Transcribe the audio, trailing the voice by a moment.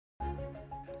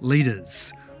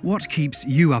Leaders. What keeps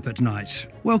you up at night?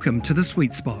 Welcome to The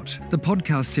Sweet Spot, the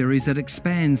podcast series that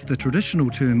expands the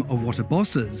traditional term of what a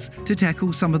boss is to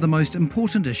tackle some of the most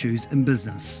important issues in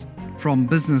business. From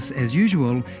business as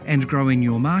usual and growing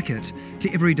your market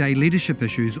to everyday leadership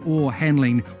issues or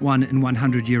handling 1 in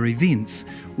 100-year events,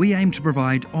 we aim to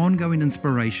provide ongoing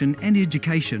inspiration and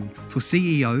education for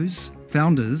CEOs,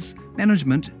 founders,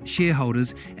 management,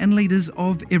 shareholders and leaders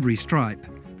of every stripe.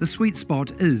 The Sweet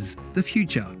Spot is the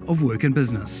future of work and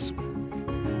business.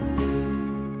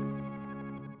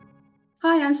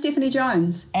 Hi, I'm Stephanie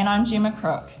Jones. And I'm Gemma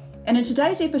Crook. And in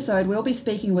today's episode, we'll be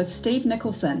speaking with Steve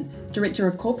Nicholson, Director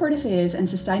of Corporate Affairs and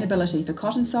Sustainability for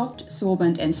Cottonsoft,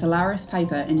 Sorbent and Solaris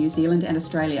Paper in New Zealand and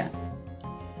Australia.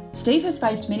 Steve has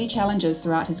faced many challenges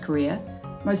throughout his career,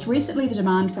 most recently the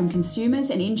demand from consumers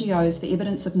and NGOs for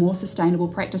evidence of more sustainable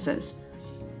practices.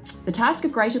 The task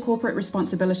of greater corporate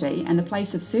responsibility and the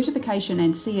place of certification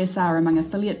and CSR among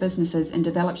affiliate businesses in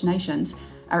developed nations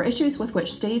are issues with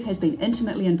which Steve has been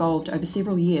intimately involved over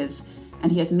several years,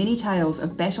 and he has many tales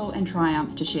of battle and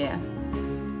triumph to share.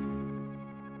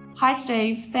 Hi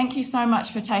Steve, thank you so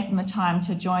much for taking the time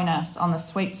to join us on The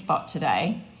Sweet Spot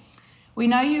today. We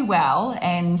know you well,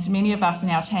 and many of us in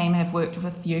our team have worked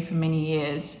with you for many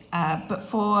years. But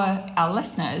for our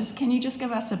listeners, can you just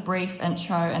give us a brief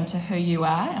intro into who you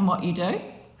are and what you do?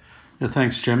 Yeah,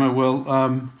 thanks, Gemma. Well,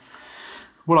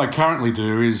 what I currently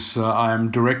do is I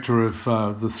am director of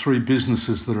the three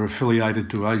businesses that are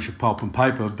affiliated to Asia Pulp and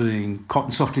Paper, being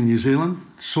Cottonsoft in New Zealand,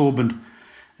 Sorbent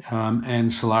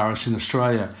and Solaris in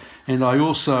Australia. And I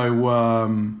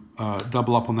also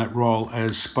double up on that role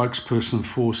as spokesperson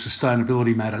for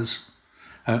sustainability matters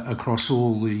across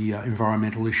all the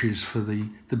environmental issues for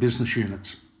the business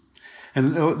units.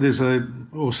 And there's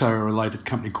also a related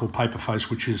company called Paperface,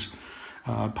 which is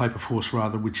Paperforce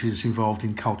rather, which is involved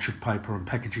in cultured paper and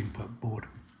packaging board.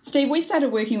 Steve, we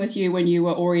started working with you when you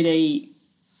were already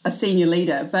a senior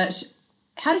leader, but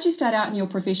how did you start out in your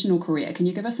professional career? Can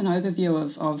you give us an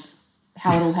overview of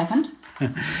how it all happened?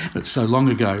 It's so long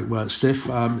ago, Steph.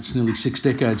 It's nearly 6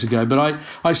 decades ago. But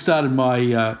I started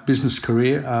my business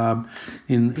career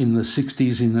in the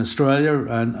 60s in Australia,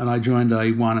 and I joined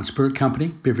a wine and spirit company,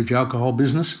 beverage alcohol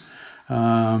business.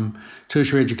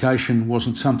 Tertiary education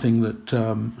wasn't something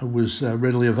that was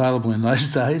readily available in those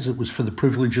days. It was for the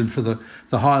privileged and for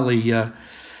the highly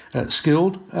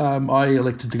skilled. I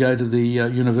elected to go to the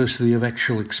University of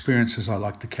Actual Experience, as I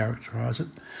like to characterise it.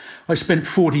 I spent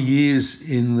 40 years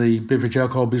in the beverage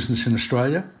alcohol business in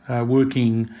Australia,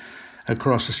 working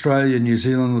across Australia, New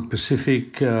Zealand, the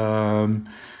Pacific,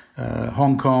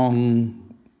 Hong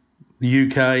Kong, the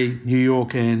UK, New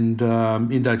York and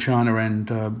Indochina and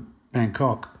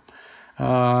Bangkok.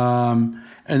 And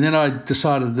then I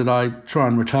decided that I'd try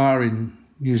and retire in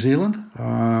New Zealand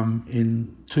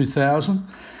in 2000.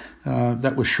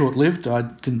 That was short-lived. I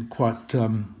didn't quite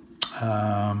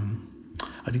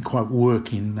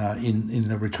work in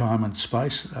the retirement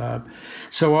space.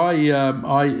 So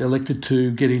I elected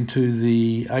to get into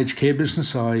the aged care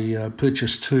business. I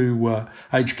purchased two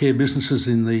aged care businesses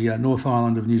in the North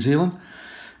Island of New Zealand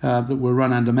that were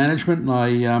run under management, and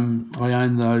I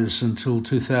owned those until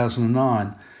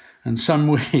 2009. And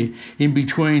somewhere in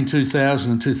between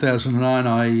 2000 and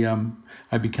 2009,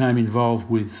 I became involved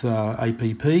with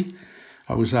APP.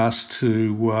 I was asked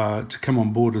to come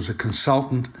on board as a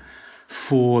consultant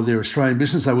for their Australian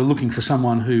business. They were looking for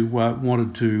someone who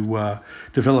wanted to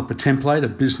develop a template, a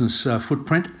business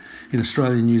footprint in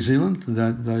Australia and New Zealand.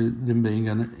 Them being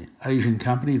an Asian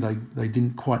company, they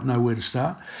didn't quite know where to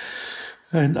start.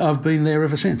 And I've been there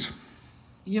ever since.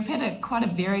 You've had quite a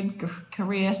varied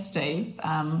career, Steve,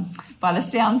 by the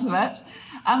sounds of it.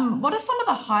 What are some of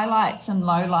the highlights and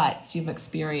lowlights you've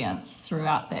experienced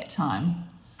throughout that time?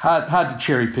 Hard to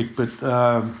cherry pick, but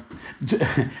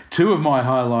two of my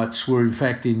highlights were in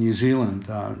fact in New Zealand.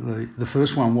 The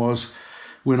first one was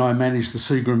when I managed the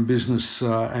Seagram business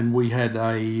and we had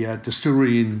a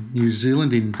distillery in New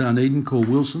Zealand in Dunedin called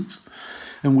Wilson's,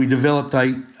 and we developed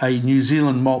a New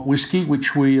Zealand malt whisky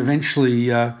which we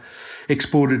eventually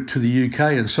exported to the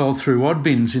UK and sold through odd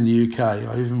bins in the UK.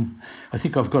 I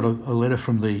think I've got a letter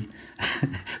from the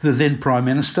then Prime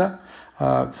Minister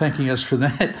thanking us for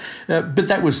that. But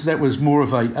that was more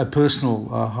of a personal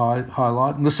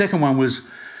highlight. And the second one was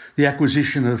the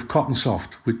acquisition of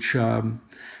Cottonsoft, which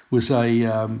was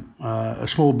a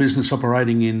small business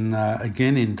operating in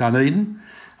Dunedin,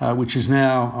 which is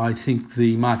now, I think,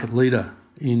 the market leader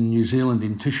in New Zealand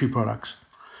in tissue products.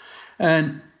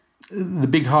 And the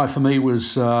big high for me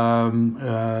was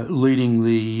leading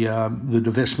the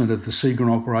divestment of the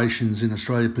Seagram operations in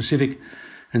Australia Pacific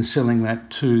and selling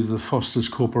that to the Foster's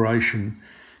Corporation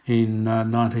in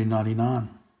 1999.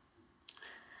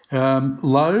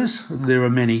 Lows, there are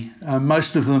many.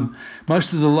 Most of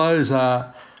the lows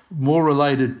are more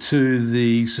related to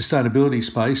the sustainability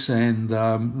space and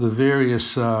the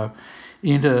various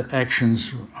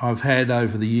interactions I've had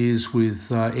over the years with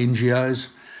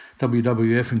NGOs,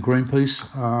 WWF and Greenpeace,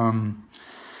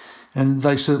 and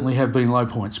they certainly have been low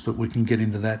points, but we can get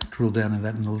into that, drill down in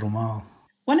that in a little while.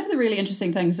 One of the really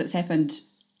interesting things that's happened,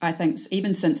 I think,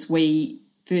 even since we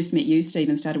first met you, Steve,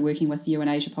 and started working with you in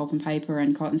Asia Pulp and Paper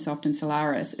and Cotton Soft and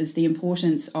Solaris, is the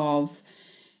importance of,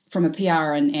 from a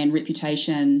PR and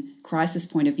reputation crisis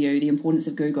point of view, the importance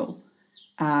of Google.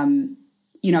 Even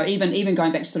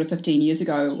going back to sort of 15 years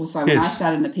ago or so, when I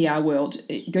started in the PR world,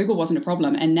 Google wasn't a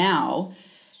problem. And now,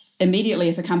 immediately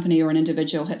if a company or an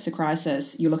individual hits a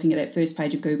crisis, you're looking at that first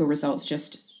page of Google results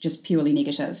just purely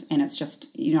negative. And it's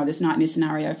just, this nightmare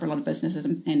scenario for a lot of businesses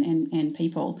and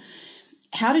people.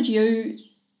 How did you,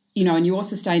 in your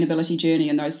sustainability journey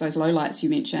and those lowlights you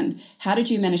mentioned, how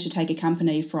did you manage to take a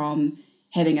company from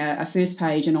having a first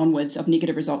page and onwards of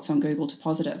negative results on Google to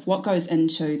positive? What goes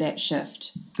into that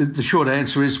shift? The short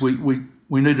answer is we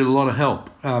needed a lot of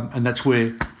help, and that's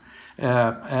where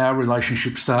our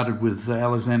relationship started with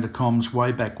Alexander Comms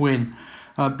way back when,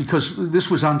 because this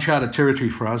was uncharted territory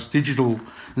for us. Digital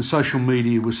and social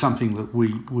media was something that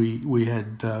we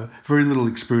had very little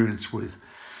experience with.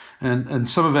 And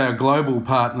some of our global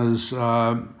partners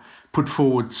put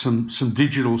forward some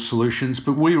digital solutions,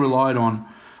 but we relied on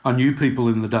you people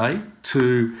in the day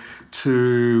to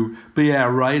be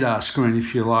our radar screen,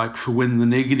 if you like, for when the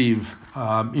negative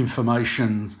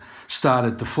information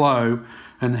started to flow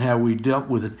and how we dealt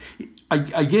with it.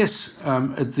 I guess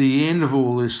at the end of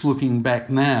all this, looking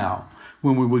back now,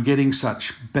 when we were getting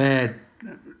such bad,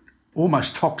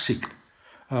 almost toxic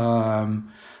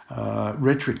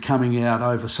rhetoric coming out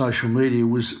over social media,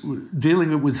 was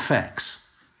dealing it with facts.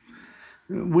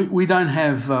 We don't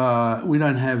have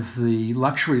the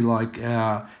luxury like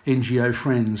our NGO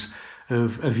friends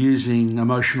of using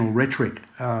emotional rhetoric.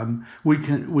 We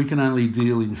can only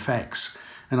deal in facts,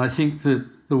 and I think that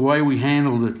the way we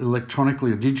handled it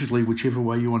electronically or digitally, whichever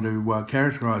way you want to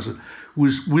characterise it,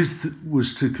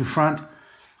 was to confront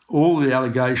all the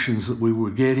allegations that we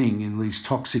were getting in these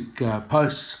toxic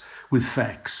posts with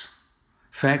facts.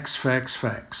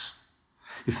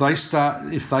 If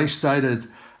they stated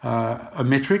a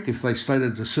metric, if they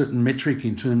stated a certain metric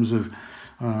in terms of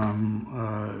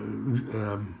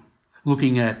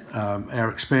looking at our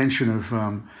expansion of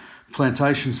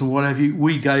plantations and what have you,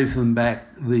 we gave them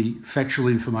back the factual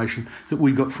information that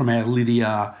we got from our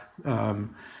LIDIAR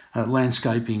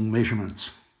landscaping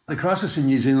measurements. The crisis in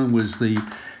New Zealand was the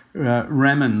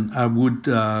Raman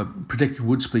protected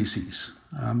wood species.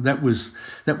 That was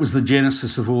the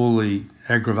genesis of all the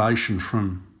aggravation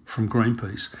from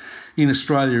Greenpeace. In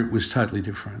Australia, it was totally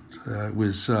different. It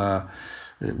was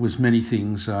many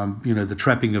things. The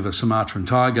trapping of a Sumatran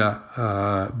tiger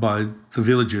by the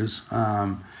villagers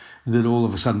that all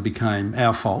of a sudden became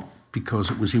our fault because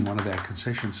it was in one of our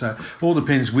concessions. So it all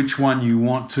depends which one you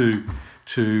want to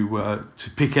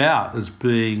pick out as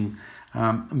being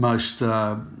most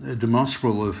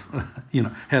demonstrable of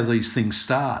how these things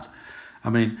start. I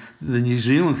mean, the New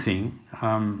Zealand thing,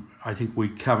 I think we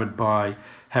covered by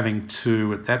having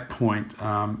to, at that point,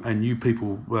 and you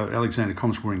people, Alexander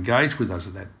Comms, were engaged with us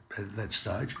at that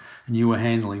stage, and you were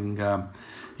handling,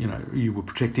 you were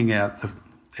protecting our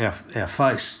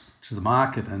face to the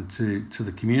market and to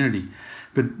the community.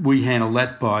 But we handled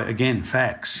that by, again,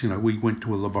 facts. We went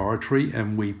to a laboratory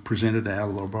and we presented our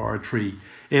laboratory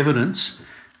evidence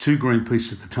to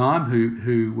Greenpeace at the time,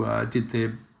 who did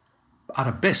their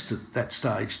utter best at that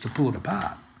stage to pull it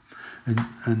apart.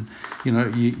 And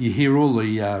you hear all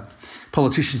the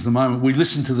politicians at the moment, we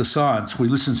listen to the science,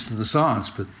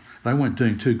 but they weren't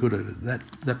doing too good at it at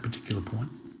that particular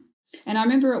point. And I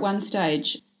remember at one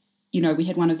stage, we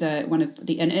had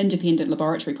an independent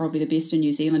laboratory, probably the best in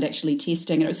New Zealand, actually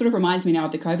testing, and it sort of reminds me now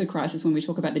of the COVID crisis when we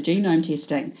talk about the genome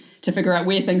testing to figure out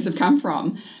where things have come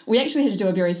from. We actually had to do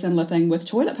a very similar thing with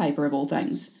toilet paper, of all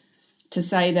things, to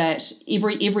say that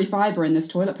every fibre in this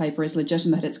toilet paper is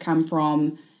legitimate. It's come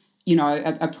from,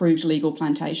 approved legal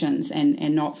plantations and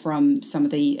not from some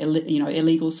of the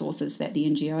illegal sources that the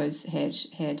NGOs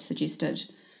had suggested.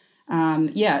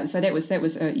 So that was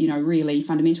really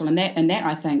fundamental, and that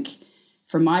I think,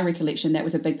 from my recollection, that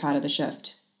was a big part of the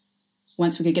shift.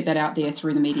 Once we could get that out there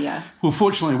through the media. Well,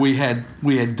 fortunately, we had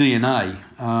DNA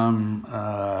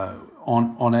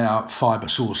on our fibre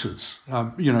sources.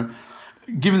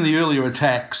 Given the earlier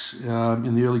attacks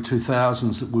in the early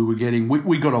 2000s that we were getting,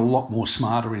 we got a lot more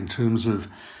smarter in terms of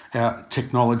our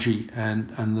technology and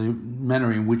the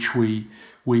manner in which we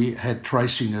had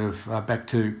tracing of back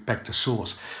to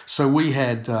source. So we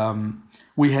had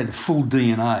full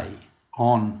DNA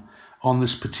on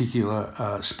this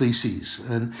particular species,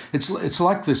 and it's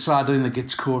like the sardine that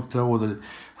gets caught, or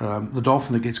the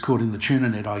dolphin that gets caught in the tuna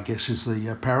net, I guess, is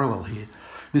the parallel here.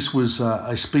 This was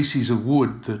a species of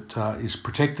wood that is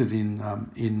protected in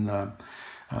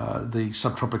the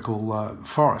subtropical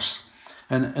forests,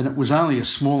 and it was only a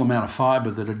small amount of fibre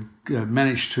that had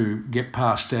managed to get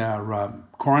past our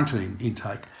quarantine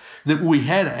intake that we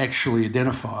had actually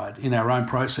identified in our own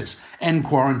process and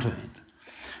quarantined.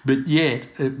 But yet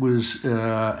it was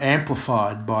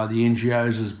amplified by the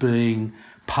NGOs as being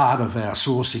part of our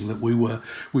sourcing, that we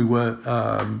were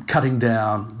cutting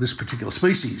down this particular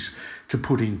species to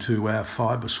put into our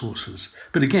fibre sources.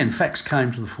 But again, facts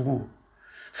came to the fore.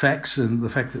 Facts and the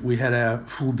fact that we had our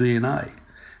full DNA.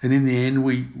 And in the end,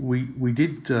 we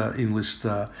did enlist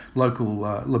local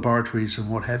laboratories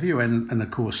and what have you, and of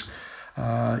course,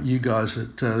 you guys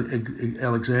at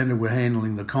Alexander were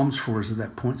handling the comms for us at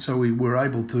that point, so we were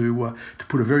able to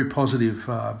put a very positive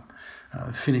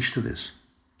finish to this.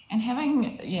 And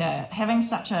having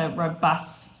such a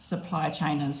robust supply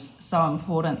chain is so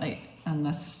important in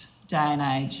this day and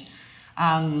age.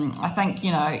 I think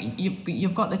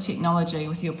you've got the technology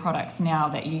with your products now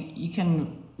that you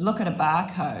can look at a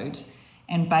barcode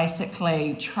and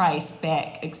basically trace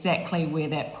back exactly where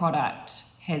that product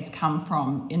has come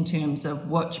from in terms of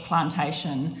which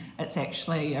plantation it's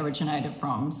actually originated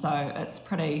from. So it's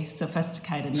pretty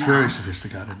sophisticated now. It's very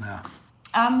sophisticated now.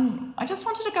 I just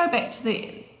wanted to go back to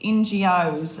the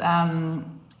NGOs,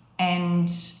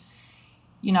 and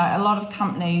a lot of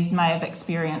companies may have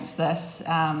experienced this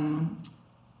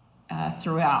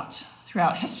throughout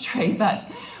history, but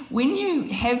when you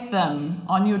have them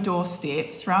on your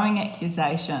doorstep throwing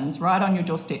accusations, right on your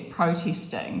doorstep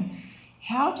protesting,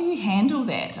 how do you handle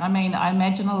that? I mean, I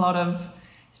imagine a lot of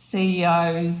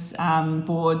CEOs,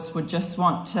 boards would just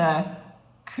want to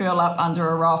curl up under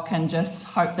a rock and just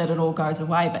hope that it all goes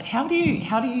away. But how do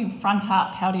you front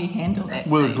up? How do you handle that?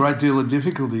 Well, a great deal of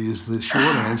difficulty is the short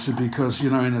answer, because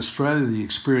in Australia the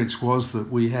experience was that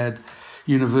we had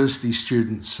university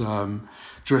students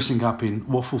dressing up in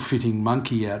waffle-fitting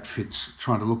monkey outfits,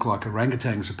 trying to look like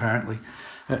orangutans apparently,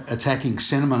 attacking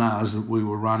seminars that we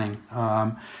were running.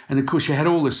 And of course you had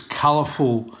all this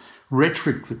colourful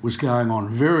rhetoric that was going on,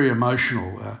 very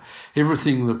emotional.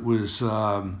 Everything that was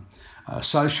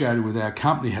associated with our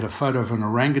company had a photo of an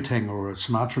orangutan or a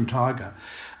Sumatran tiger.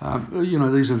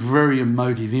 These are very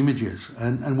emotive images.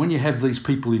 And when you have these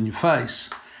people in your face,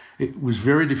 it was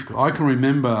very difficult. I can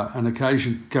remember an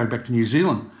occasion going back to New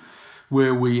Zealand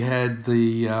where we had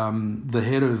the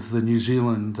head of the New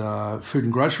Zealand Food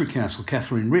and Grocery Council,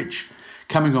 Catherine Rich,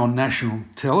 coming on national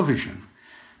television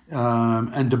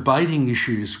and debating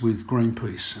issues with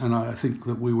Greenpeace. And I think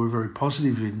that we were very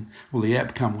positive the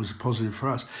outcome was positive for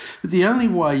us. But the only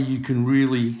way you can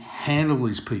really handle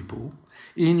these people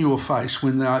in your face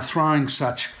when they are throwing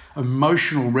such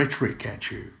emotional rhetoric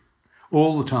at you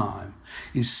all the time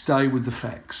is stay with the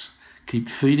facts. Keep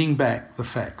feeding back the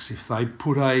facts. If they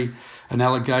put an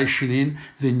allegation in,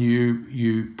 then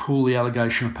you pull the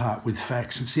allegation apart with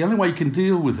facts. It's the only way you can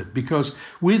deal with it, because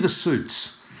we're the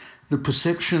suits. The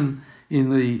perception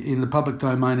in the public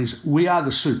domain is we are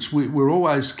the suits. We're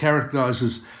always characterised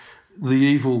as the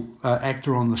evil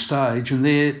actor on the stage, and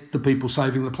they're the people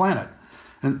saving the planet.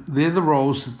 And they're the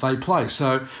roles that they play.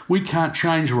 So we can't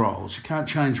change roles. You can't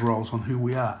change roles on who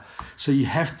we are. So you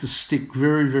have to stick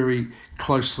very, very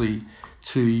closely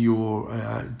to your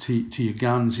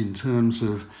guns in terms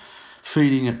of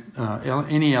feeding it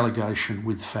any allegation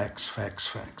with facts.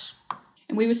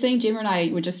 And we were seeing, Gemma and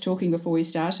I were just talking before we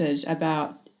started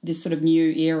about this sort of new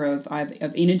era of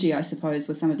energy, I suppose,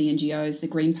 with some of the NGOs. The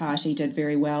Green Party did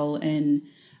very well in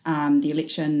the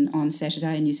election on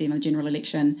Saturday in New Zealand, the general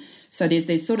election. So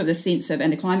there's sort of this sense of,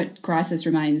 and the climate crisis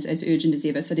remains as urgent as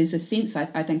ever. So there's a sense, I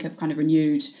think, of kind of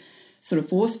renewed sort of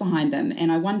force behind them.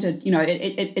 And I wondered,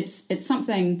 it's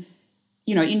something,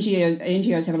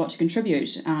 NGOs have a lot to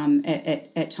contribute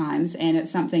at times, and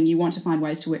it's something you want to find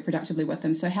ways to work productively with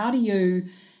them. So how do you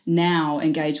now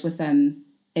engage with them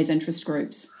as interest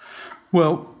groups?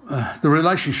 Well, the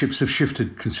relationships have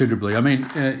shifted considerably. I mean,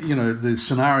 the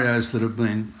scenarios that have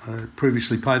been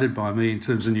previously painted by me in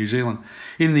terms of New Zealand,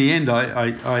 in the end,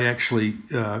 I actually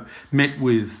met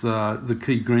with the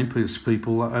key Greenpeace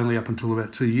people only up until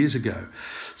about 2 years ago.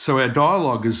 So our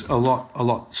dialogue is a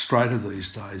lot straighter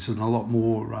these days and a lot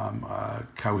more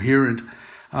coherent.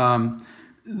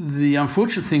 The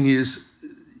unfortunate thing is,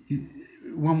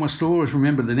 one must always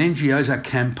remember that NGOs are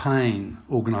campaign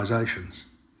organisations.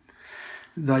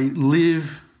 They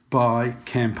live by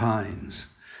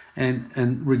campaigns,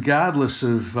 and regardless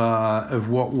of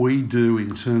what we do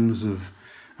in terms of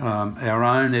our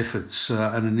own efforts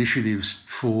and initiatives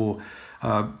for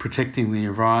protecting the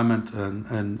environment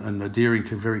and adhering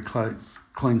to very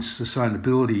clean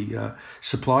sustainability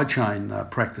supply chain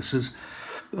practices,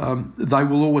 they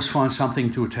will always find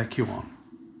something to attack you on,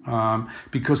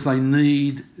 because they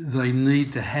need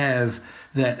to have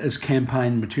that as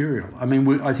campaign material. I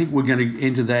mean, I think we're going to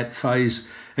enter that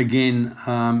phase again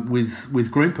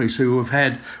with Greenpeace, who have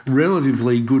had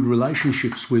relatively good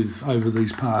relationships with over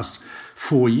these past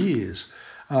 4 years.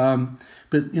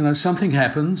 But, something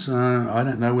happens. I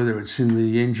don't know whether it's in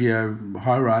the NGO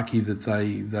hierarchy that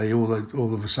they all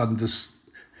of a sudden just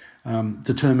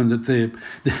determine that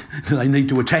they need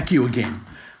to attack you again.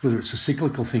 Whether it's a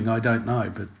cyclical thing, I don't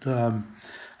know. But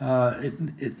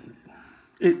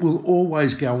it will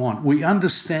always go on. We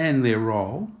understand their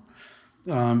role,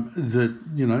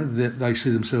 that they see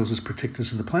themselves as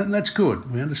protectors of the planet, and that's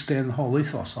good. We understand the whole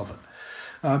ethos of it.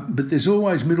 But there's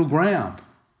always middle ground.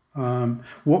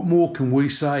 What more can we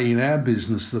say in our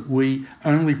business that we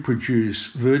only produce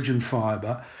virgin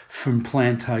fibre from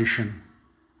plantation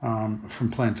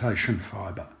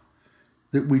fibre,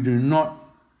 that we do not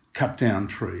cut down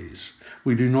trees,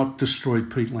 we do not destroy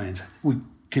peatlands. We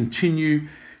continue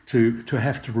to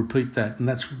have to repeat that, and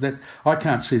that I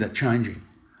can't see that changing.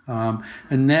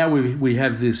 And now we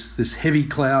have this heavy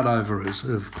cloud over us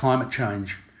of climate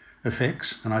change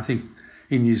effects, and I think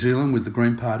in New Zealand with the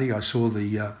Green Party, I saw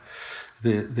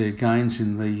their gains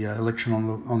in the election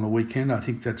on the weekend. I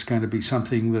think that's going to be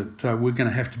something that we're going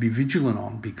to have to be vigilant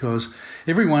on, because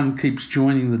everyone keeps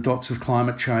joining the dots of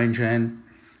climate change and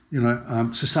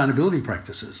sustainability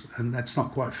practices, and that's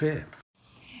not quite fair.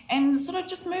 And sort of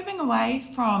just moving away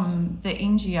from the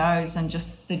NGOs and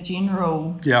just the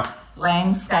general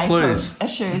landscape of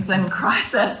issues and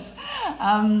crisis,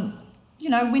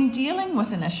 when dealing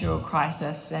with an issue or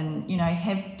crisis and,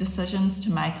 have decisions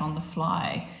to make on the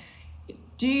fly,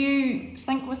 do you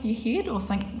think with your head or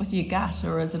think with your gut,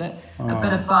 or is it a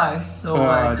bit of both, or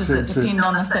does it depend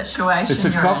on the situation it's a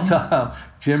you're cocktail, in?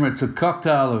 Gemma, it's a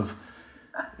cocktail of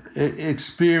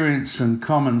experience and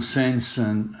common sense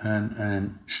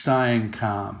and staying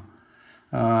calm.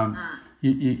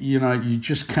 You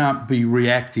just can't be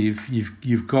reactive.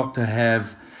 You've got to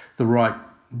have the right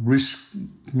risk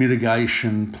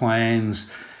mitigation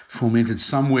plans fomented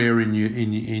somewhere in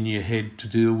your head to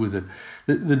deal with it.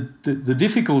 The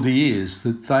difficulty is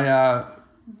that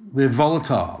they're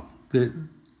volatile.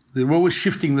 They're always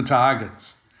shifting the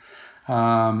targets.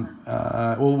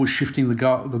 Always shifting the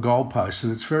goalposts,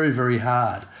 and it's very, very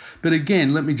hard. But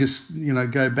again, let me just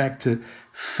go back to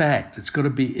fact. It's got to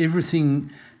be,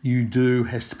 everything you do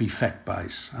has to be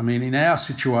fact-based. I mean, in our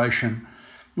situation,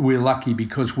 we're lucky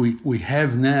because we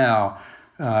have now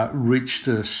reached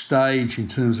a stage in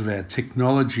terms of our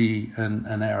technology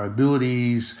and our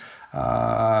abilities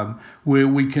where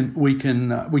we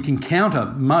can counter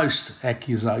most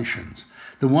accusations.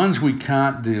 The ones we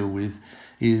can't deal with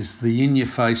is the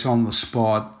in-your-face,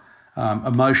 on-the-spot,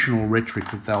 emotional rhetoric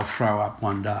that they'll throw up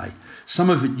one day. Some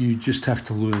of it you just have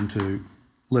to learn to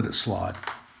let it slide.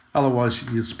 Otherwise,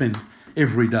 you'll spend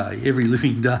every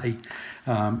living day,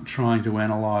 trying to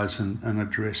analyse and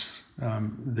address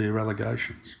their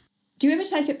allegations. Do you ever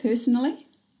take it personally,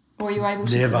 or are you able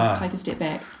to sort of take a step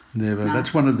back? Never. No.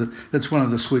 That's one of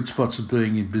the sweet spots of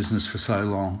being in business for so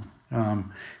long.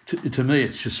 To me,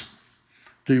 it's just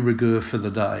de rigueur for the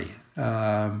day.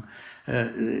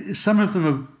 Some of them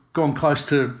have gone close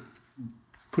to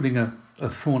putting a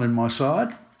thorn in my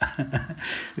side.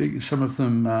 Some of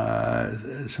them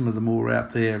more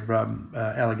out there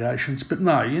allegations, but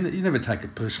no, you never take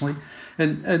it personally.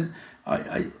 And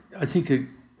I think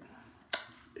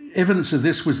evidence of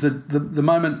this was the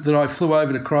moment that I flew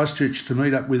over to Christchurch to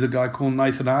meet up with a guy called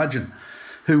Nathan Argent,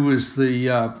 who was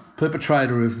the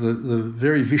perpetrator of the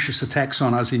very vicious attacks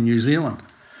on us in New Zealand.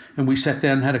 And we sat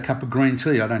down and had a cup of green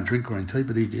tea. I don't drink green tea,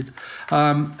 but he did.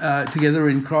 Together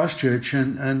in Christchurch,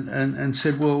 and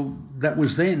said, well, that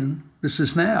was then. This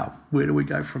is now. Where do we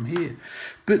go from here?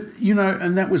 But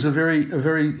and that was a very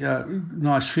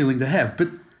nice feeling to have. But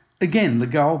again, the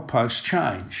goalposts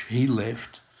change. He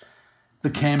left. The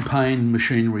campaign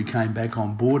machinery came back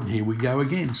on board, and here we go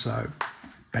again. So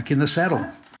back in the saddle.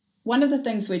 One of the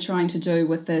things we're trying to do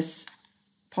with this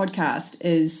podcast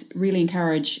is really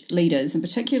encourage leaders, and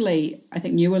particularly I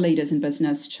think newer leaders in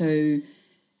business, to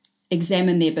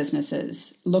examine their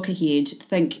businesses, look ahead,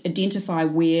 identify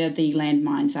where the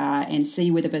landmines are and see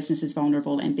where the business is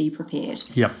vulnerable and be prepared.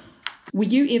 Yep. Were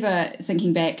you ever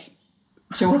thinking back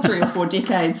 2 or 3 or 4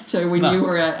 decades to when you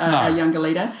were a younger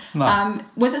leader? No.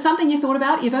 Was it something you thought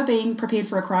about, ever being prepared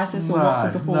for a crisis or what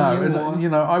could befall you? And, you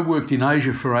know, I worked in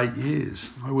Asia for 8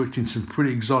 years. I worked in some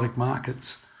pretty exotic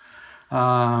markets.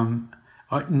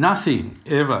 Nothing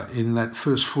ever in that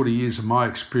first 40 years of my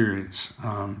experience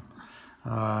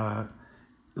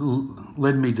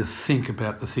led me to think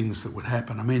about the things that would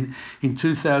happen. I mean, in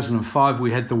 2005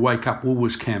 we had the Wake Up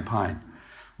Woolworths campaign,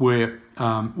 where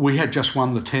we had just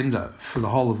won the tender for the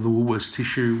whole of the Woolworths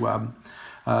tissue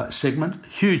segment,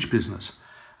 huge business,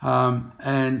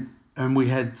 and we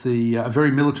had a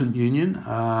very militant union,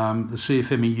 the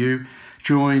CFMEU,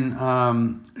 join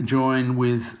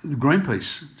with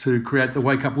Greenpeace to create the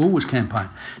Wake Up Woolworths campaign.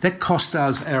 That cost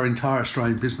us our entire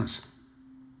Australian business.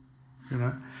 You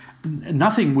know,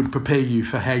 nothing would prepare you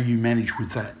for how you manage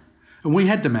with that, and we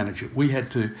had to manage it. We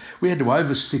had to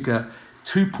oversticker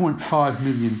 2.5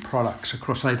 million products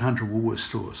across 800 Woolworths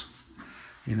stores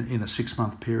in a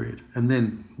 6-month period, and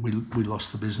then we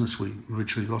lost the business. We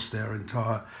virtually lost our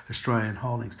entire Australian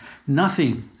holdings.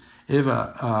 Nothing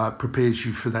ever prepares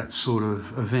you for that sort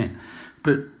of event.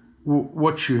 But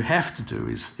what you have to do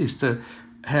is to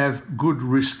have good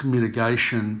risk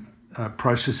mitigation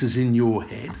processes in your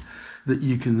head that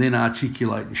you can then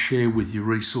articulate and share with your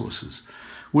resources.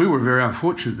 We were very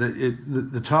unfortunate that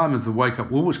at the time of the Wake Up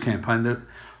Woolworths campaign, that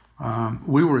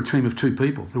we were a team of 2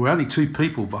 people. There were only 2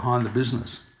 people behind the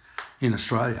business in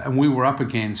Australia, and we were up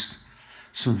against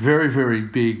some very, very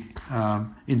big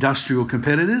industrial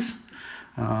competitors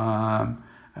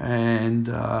and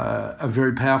a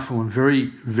very powerful and very,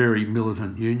 very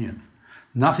militant union.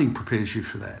 Nothing prepares you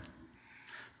for that.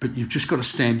 But you've just got to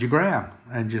stand your ground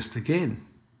and just, again,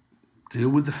 deal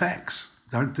with the facts.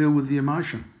 Don't deal with the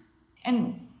emotion.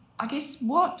 And I guess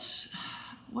what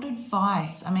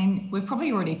advice, I mean, we've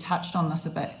probably already touched on this a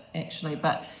bit actually,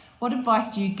 but what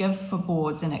advice do you give for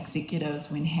boards and executives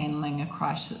when handling a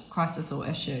crisis or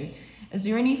issue? Is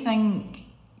there anything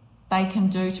they can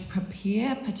do to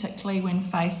prepare, particularly when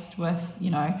faced with, you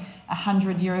know, a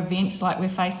 100-year event like we're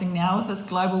facing now with this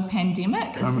global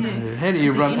pandemic? How do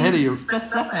you run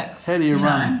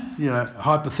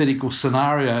hypothetical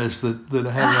scenarios that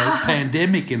have a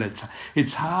pandemic in it?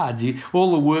 It's hard.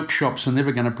 All the workshops are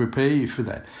never going to prepare you for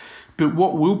that. But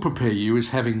what will prepare you is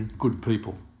having good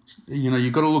people. You know,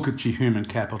 you've got to look at your human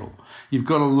capital. You've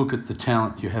got to look at the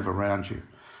talent you have around you.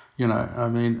 You know, I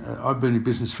mean, I've been in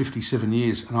business 57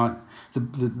 years, and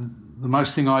the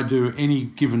most thing I do any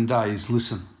given day is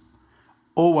listen.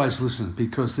 Always listen,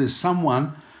 because there's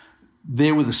someone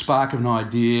there with a spark of an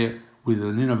idea, with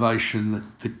an innovation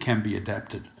that can be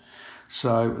adapted.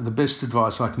 So the best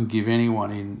advice I can give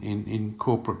anyone in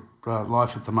corporate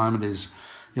life at the moment is,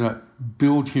 you know,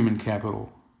 build human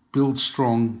capital, build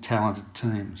strong, talented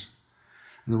teams.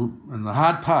 And the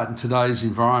hard part in today's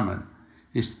environment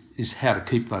is how to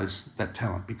keep that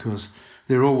talent, because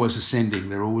they're always ascending,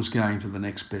 they're always going to the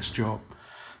next best job.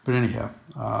 But anyhow,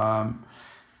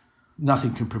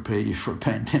 nothing can prepare you for a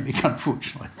pandemic,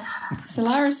 unfortunately.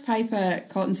 Solaris Paper,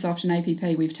 Cotton Soft and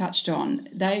APP we've touched on,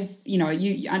 they've, you know,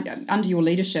 under your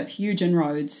leadership, huge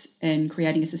inroads in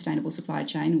creating a sustainable supply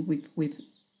chain. We've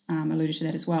alluded to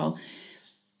that as well.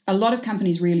 A lot of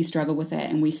companies really struggle with that,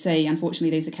 and we see,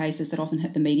 unfortunately, these are cases that often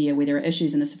hit the media where there are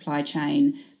issues in the supply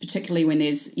chain, particularly when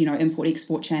there's, you know,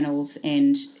 import-export channels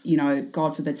and, you know,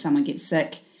 God forbid someone gets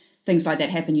sick, things like that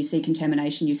happen. You see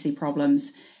contamination, you see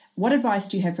problems. What advice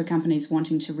do you have for companies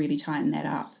wanting to really tighten that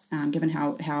up, given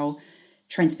how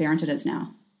transparent it is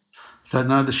now? Don't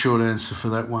know the short answer for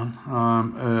that one.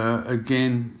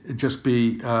 Again, just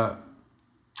be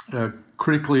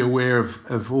critically aware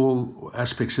of all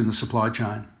aspects in the supply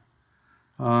chain.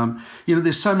 You know,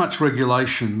 there's so much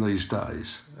regulation these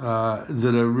days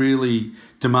that are really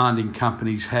demanding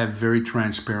companies have very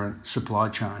transparent supply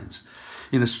chains.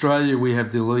 In Australia, we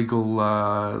have the Illegal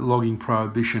Logging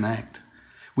Prohibition Act.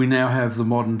 We now have the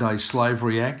Modern Day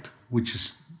Slavery Act, which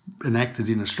is enacted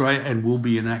in Australia and will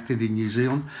be enacted in New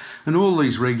Zealand. And all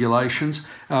these regulations,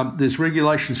 there's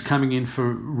regulations coming in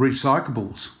for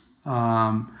recyclables,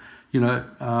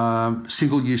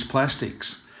 single-use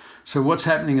plastics. So what's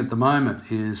happening at the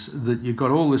moment is that you've got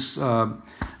all this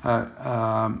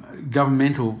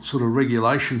governmental sort of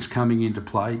regulations coming into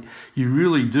play. You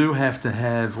really do have to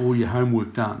have all your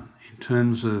homework done in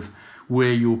terms of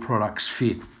where your products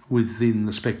fit within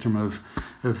the spectrum of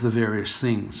the various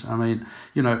things. I mean,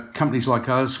 you know, companies like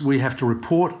us, we have to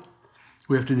report.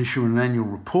 We have to issue an annual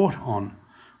report on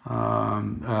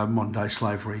Modern Day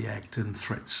Slavery Act and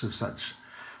threats of such.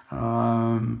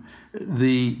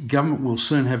 The government will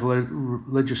soon have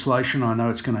legislation, I know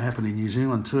it's going to happen in New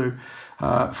Zealand too,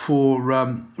 for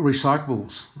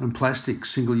recyclables and plastics,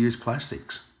 single-use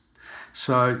plastics.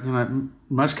 So,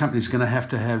 most companies are going to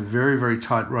have very, very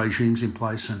tight regimes in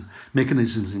place and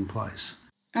mechanisms in place.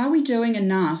 Are we doing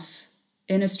enough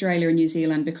in Australia and New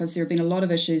Zealand? Because there have been a lot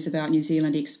of issues about New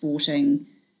Zealand exporting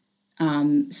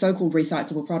so-called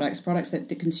recyclable products that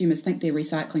the consumers think they're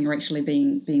recycling are actually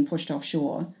being pushed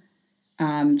offshore.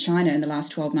 China in the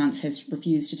last 12 months has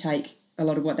refused to take a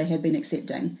lot of what they had been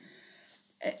accepting.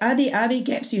 Are there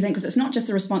gaps, do you think? Because it's not just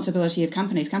the responsibility of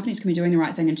companies. Companies can be doing the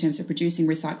right thing in terms of producing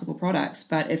recyclable products,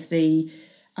 but if the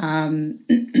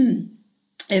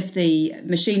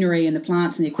machinery and the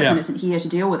plants and the equipment isn't here to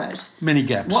deal with it, many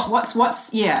gaps. What's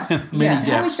Many gaps.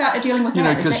 How do we start dealing with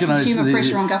that? Is that consumer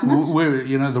pressure on government?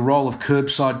 The role of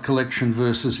curbside collection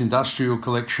versus industrial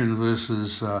collection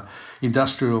versus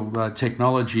industrial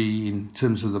technology in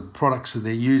terms of the products that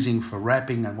they're using for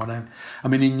wrapping and whatever. I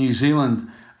mean, in New Zealand,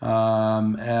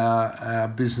 our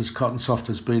business Cotton Soft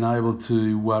has been able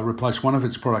to replace one of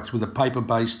its products with a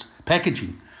paper-based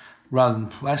packaging rather than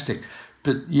plastic.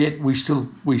 But yet we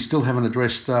still haven't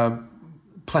addressed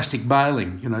plastic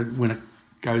baling. When it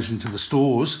goes into the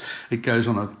stores, it goes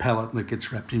on a pallet and it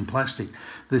gets wrapped in plastic.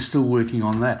 They're still working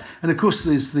on that. And of course,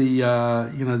 there's the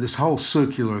this whole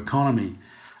circular economy,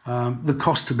 the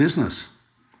cost to business.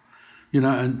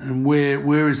 And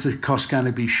where is the cost going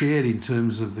to be shared in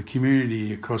terms of the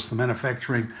community, across the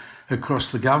manufacturing,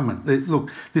 across the government?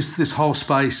 Look, this whole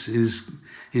space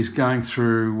is going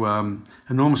through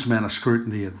enormous amount of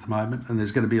scrutiny at the moment, and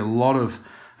there's going to be a lot of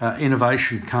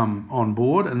innovation come on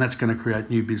board, and that's going to create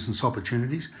new business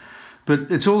opportunities.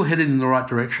 But it's all headed in the right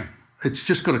direction. It's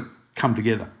just got to come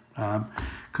together,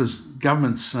 because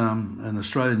governments, and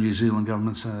Australia and New Zealand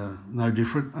governments are no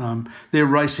different. They're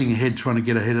racing ahead, trying to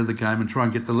get ahead of the game and try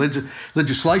and get the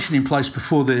legislation in place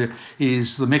before there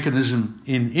is the mechanism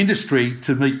in industry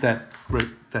to meet that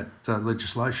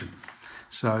legislation.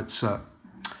 So it's a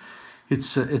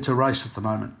race at the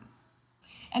moment.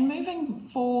 And moving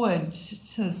forward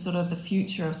to sort of the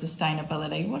future of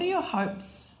sustainability, what are your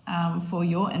hopes for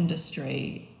your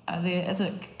industry? Is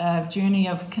it a journey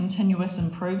of continuous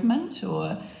improvement,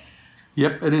 or?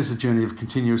 Yep, it is a journey of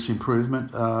continuous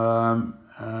improvement, and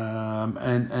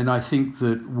I think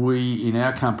that we in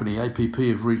our company, APP,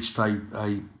 have reached a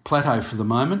plateau for the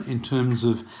moment in terms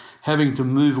of having to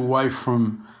move away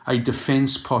from a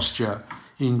defence posture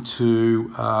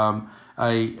into a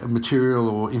material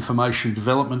or information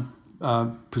development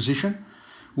position,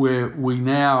 where we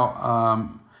now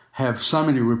have so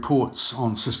many reports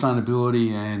on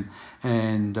sustainability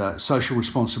and social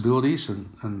responsibilities,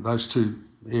 and those two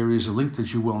areas are linked,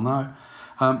 as you well know.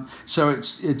 So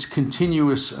it's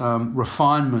continuous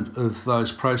refinement of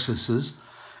those processes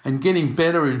and getting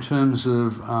better in terms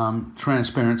of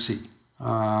transparency,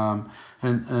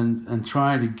 and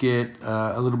trying to get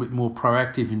a little bit more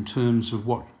proactive in terms of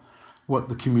what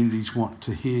the communities want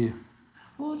to hear.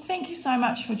 Well, thank you so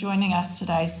much for joining us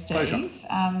today, Steve. Pleasure.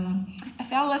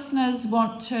 If our listeners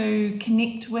want to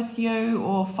connect with you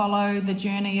or follow the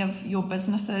journey of your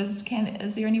businesses,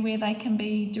 is there anywhere they can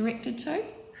be directed to?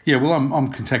 Yeah, well,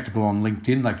 I'm contactable on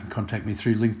LinkedIn. They can contact me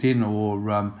through LinkedIn, or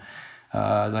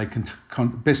they can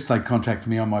contact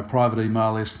me on my private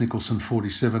email,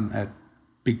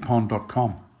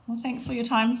 snicholson47@bigpond.com. Well, thanks for your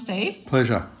time, Steve.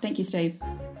 Pleasure. Thank you, Steve.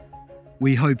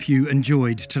 We hope you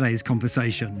enjoyed today's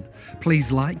conversation.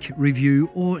 Please like, review,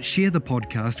 or share the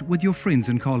podcast with your friends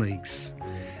and colleagues.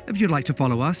 If you'd like to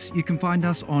follow us, you can find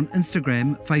us on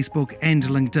Instagram, Facebook, and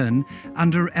LinkedIn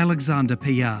under Alexander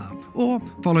PR, or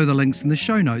follow the links in the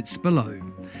show notes below.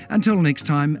 Until next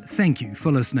time, thank you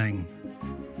for listening.